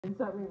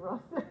Don't we,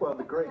 Ross? Well,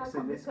 the Greeks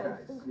in this case.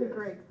 The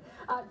Greeks.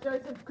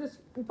 Joseph,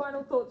 just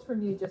final thoughts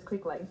from you, just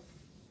quickly.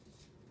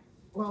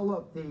 Well,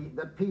 look,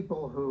 the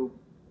people who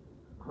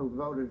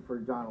voted for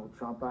Donald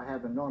Trump, I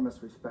have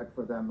enormous respect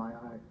for them. I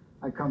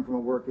come from a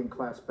working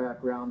class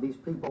background. These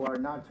people are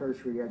not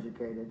tertiary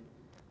educated.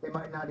 They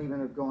might not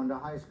even have gone to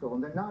high school,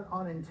 and they're not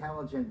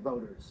unintelligent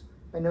voters.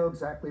 They know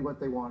exactly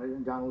what they wanted,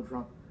 and Donald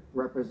Trump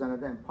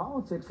represented them.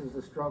 Politics is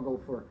a struggle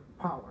for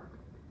power,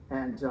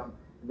 and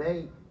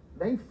they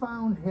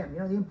found him.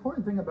 You know, the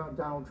important thing about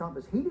Donald Trump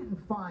is he didn't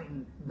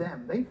find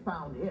them. They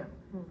found him.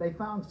 They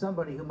found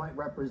somebody who might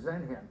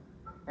represent him.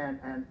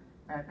 And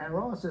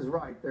Ross is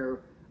right. There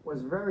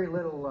was very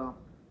little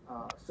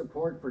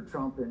support for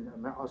Trump in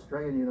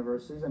Australian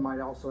universities. They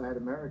might also add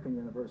American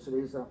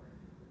universities.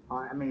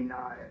 I'm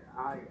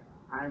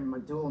a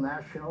dual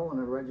national and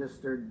a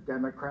registered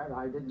Democrat.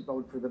 I didn't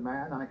vote for the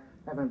man. I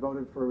haven't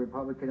voted for a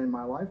Republican in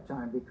my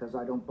lifetime because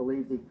I don't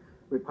believe the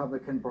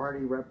Republican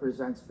Party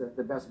represents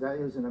the best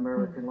values in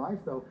American life,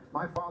 though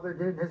my father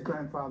did, his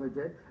grandfather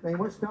did. I mean,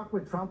 we're stuck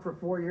with Trump for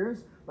 4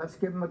 years. Let's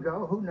give him a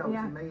go. Who knows? He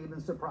may even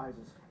surprise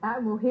us.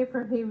 We'll hear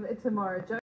from him tomorrow.